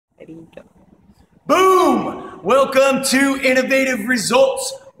Ready, go. Boom! Welcome to Innovative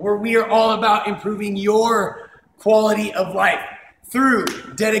Results, where we are all about improving your quality of life through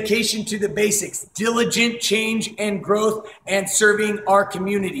dedication to the basics, diligent change and growth, and serving our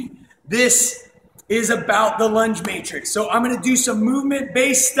community. This is about the Lunge Matrix. So I'm going to do some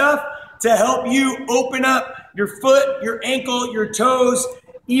movement-based stuff to help you open up your foot, your ankle, your toes,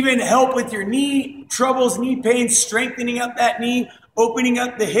 even help with your knee troubles, knee pain, strengthening up that knee, opening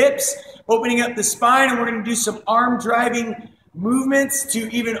up the hips, opening up the spine, and we're going to do some arm driving movements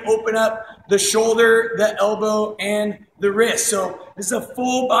to even open up the shoulder, the elbow, and the wrist. So this is a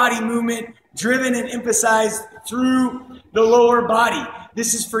full body movement driven and emphasized through the lower body.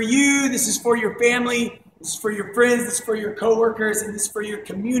 This is for you, this is for your family, this is for your friends, this is for your coworkers, and this is for your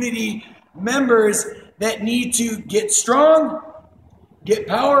community members that need to get strong, get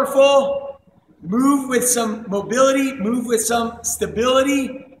powerful, move with some mobility, move with some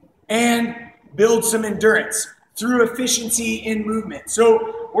stability, and build some endurance through efficiency in movement.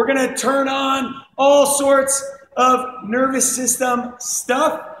 So we're going to turn on all sorts of nervous system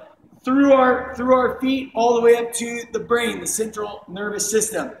stuff through our feet all the way up to the brain, the central nervous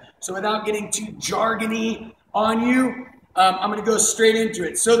system. So without getting too jargony on you, I'm going to go straight into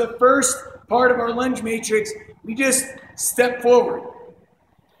it. So the first part of our Lunge Matrix, we just step forward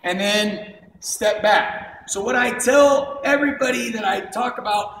and then step back. So what I tell everybody that I talk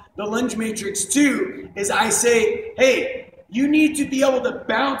about the Lunge Matrix to is I say, hey, you need to be able to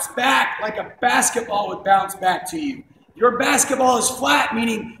bounce back like a basketball would bounce back to you. Your basketball is flat,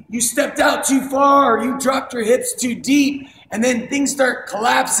 meaning you stepped out too far or you dropped your hips too deep, and then things start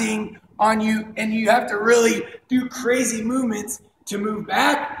collapsing on you and you have to really do crazy movements to move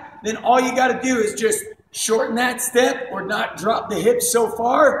back. Then all you got to do is just shorten that step or not drop the hips so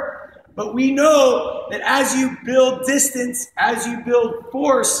far. But we know that as you build distance, as you build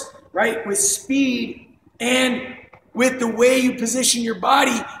force, right, with speed and with the way you position your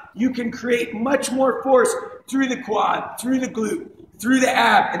body, you can create much more force through the quad, through the glute, through the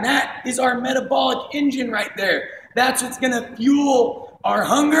ab. And that is our metabolic engine right there. That's what's going to fuel our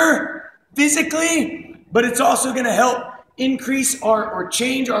hunger physically, but it's also going to help increase or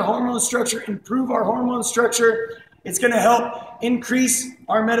change our hormone structure, improve our hormone structure. It's going to help increase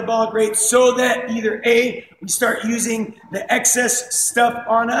our metabolic rate so that either A, we start using the excess stuff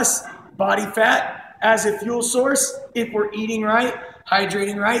on us, body fat, as a fuel source if we're eating right,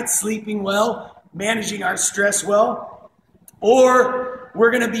 hydrating right, sleeping well, managing our stress well, or we're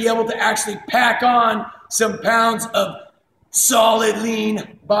going to be able to actually pack on some pounds of solid,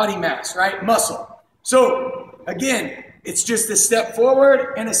 lean body mass, right? Muscle. So again, it's just a step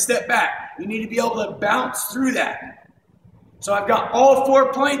forward and a step back. You need to be able to bounce through that. So I've got all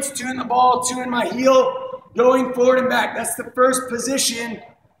 4 points, 2 in the ball, 2 in my heel, going forward and back. That's the first position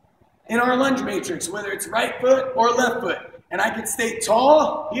in our Lunge Matrix, whether it's right foot or left foot. And I can stay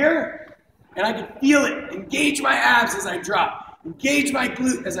tall here, and I can feel it. Engage my abs as I drop. Engage my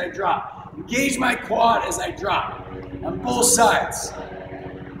glute as I drop. Engage my quad as I drop on both sides.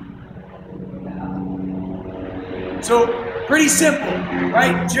 So pretty simple,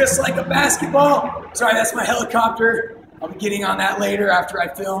 right? Just like a basketball. Sorry, that's my helicopter. I'll be getting on that later after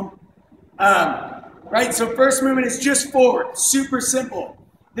I film. Right, so first movement is just forward, super simple.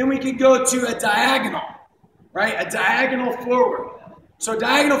 Then we can go to a diagonal, right? A diagonal forward. So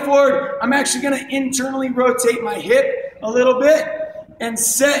diagonal forward, I'm actually gonna internally rotate my hip a little bit and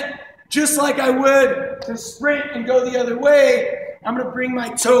set just like I would to sprint and go the other way. I'm gonna bring my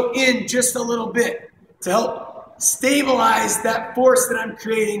toe in just a little bit to help stabilize that force that I'm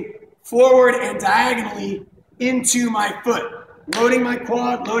creating forward and diagonally into my foot. Loading my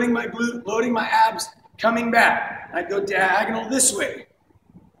quad, loading my glute, loading my abs, coming back. I go diagonal this way,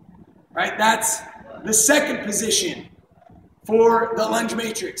 right? That's the second position for the Lunge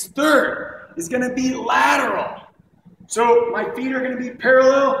Matrix. Third is gonna be lateral. So my feet are gonna be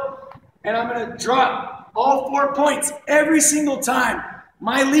parallel and I'm gonna drop all 4 points every single time.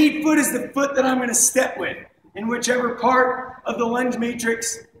 My lead foot is the foot that I'm gonna step with in whichever part of the Lunge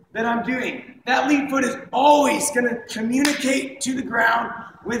Matrix that I'm doing. That lead foot is always going to communicate to the ground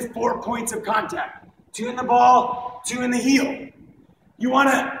with 4 points of contact. 2 in the ball, 2 in the heel. You want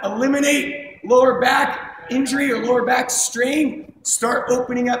to eliminate lower back injury or lower back strain, start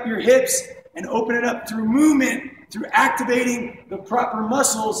opening up your hips and open it up through movement, through activating the proper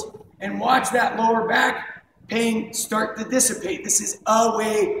muscles, and watch that lower back pain start to dissipate. This is a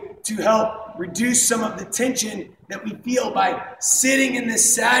way to help reduce some of the tension that we feel by sitting in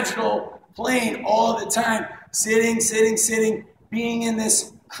this sagittal plane all the time. Sitting, being in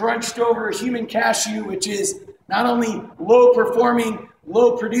this crunched over human cashew, which is not only low performing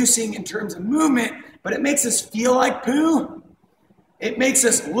low producing in terms of movement, but it makes us feel like poo. It makes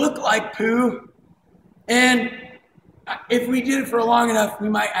us look like poo. And if we did it for long enough, we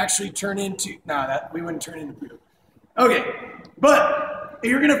might actually turn into, we wouldn't turn into poo. Okay, but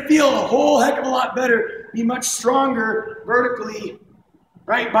you're gonna feel a whole heck of a lot better, be much stronger vertically,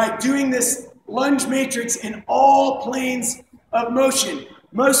 right? By doing this lunge matrix in all planes of motion.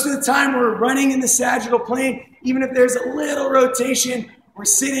 Most of the time we're running in the sagittal plane, even if there's a little rotation, we're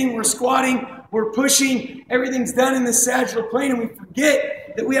sitting, we're squatting, we're pushing, everything's done in the sagittal plane, and we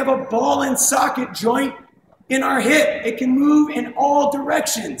forget that we have a ball and socket joint in our hip. It can move in all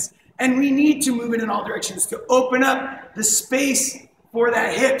directions, and we need to move it in all directions to open up the space for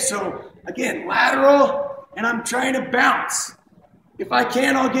that hip. So again, lateral, and I'm trying to bounce. If I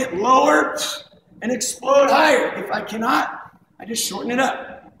can, I'll get lower and explode higher. If I cannot, I just shorten it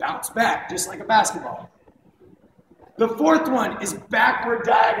up, bounce back, just like a basketball. The fourth one is backward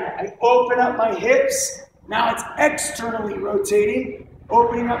diagonal. I open up my hips. Now it's externally rotating,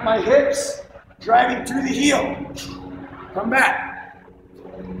 opening up my hips, driving through the heel. Come back.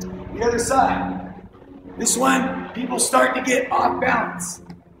 The other side. This one, people start to get off balance.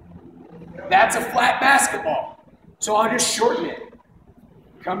 That's a flat basketball. So I'll just shorten it.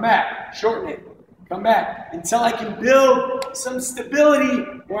 Come back, shorten it. Come back until I can build some stability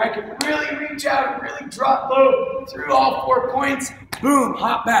where I can really reach out and really drop low through all 4 points. Boom,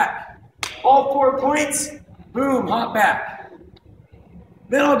 hop back. All 4 points, boom, hop back.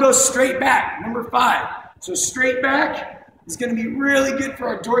 Then I'll go straight back, number 5. So straight back is going to be really good for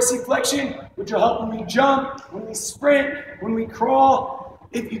our dorsiflexion, which will help when we jump, when we sprint, when we crawl.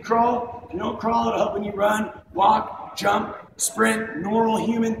 If you crawl, if you don't crawl, it'll help when you run, walk, jump, sprint, normal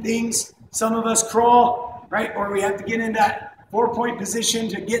human things. Some of us crawl, right? Or we have to get in that 4-point position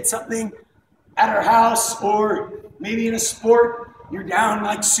to get something at our house, or maybe in a sport, you're down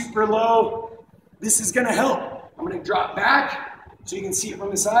like super low. This is gonna help. I'm gonna drop back so you can see it from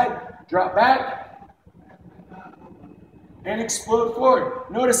the side. Drop back and explode forward.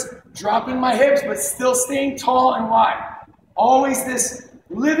 Notice dropping my hips, but still staying tall and wide. Always this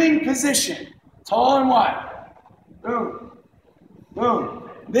living position, tall and wide. Boom, boom.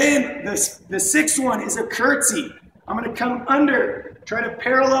 Then the 6th one is a curtsy. I'm going to come under, try to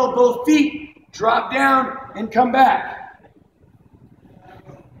parallel both feet, drop down, and come back.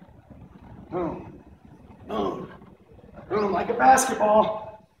 Boom, boom, boom, like a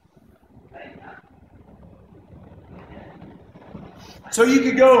basketball. So you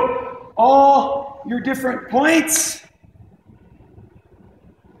could go all your different points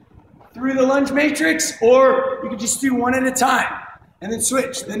through the lunge matrix, or you could just do one at a time. And then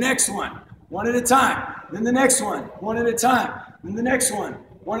switch, the next one at a time. Then the next one at a time. Then the next one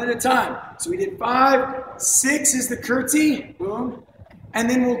at a time. So we did 5, 6 is the curtsy, boom. And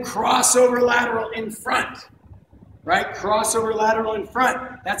then we'll cross over lateral in front, right? Cross over lateral in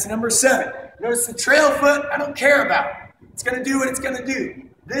front, that's number 7. Notice the trail foot, I don't care about. It's gonna do what it's gonna do.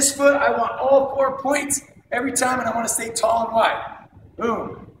 This foot, I want all 4 points every time, and I wanna stay tall and wide.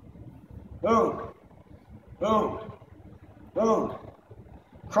 Boom, boom, boom, boom.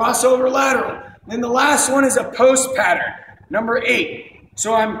 Crossover lateral. Then the last one is a post pattern, number 8.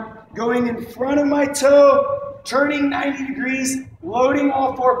 So I'm going in front of my toe, turning 90 degrees, loading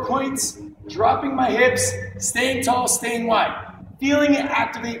all 4 points, dropping my hips, staying tall, staying wide. Feeling it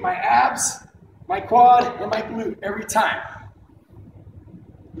activate my abs, my quad, and my glute every time.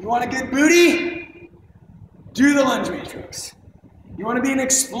 You want a good booty? Do the lunge matrix. You want to be an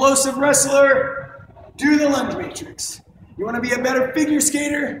explosive wrestler? Do the lunge matrix. You want to be a better figure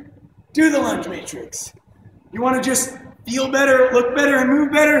skater? Do the lunge matrix. You want to just feel better, look better, and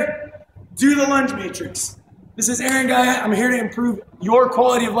move better? Do the lunge matrix. This is Aaron Guyett. I'm here to improve your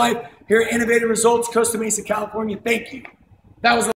quality of life here at Innovative Results, Costa Mesa, California. Thank you. That was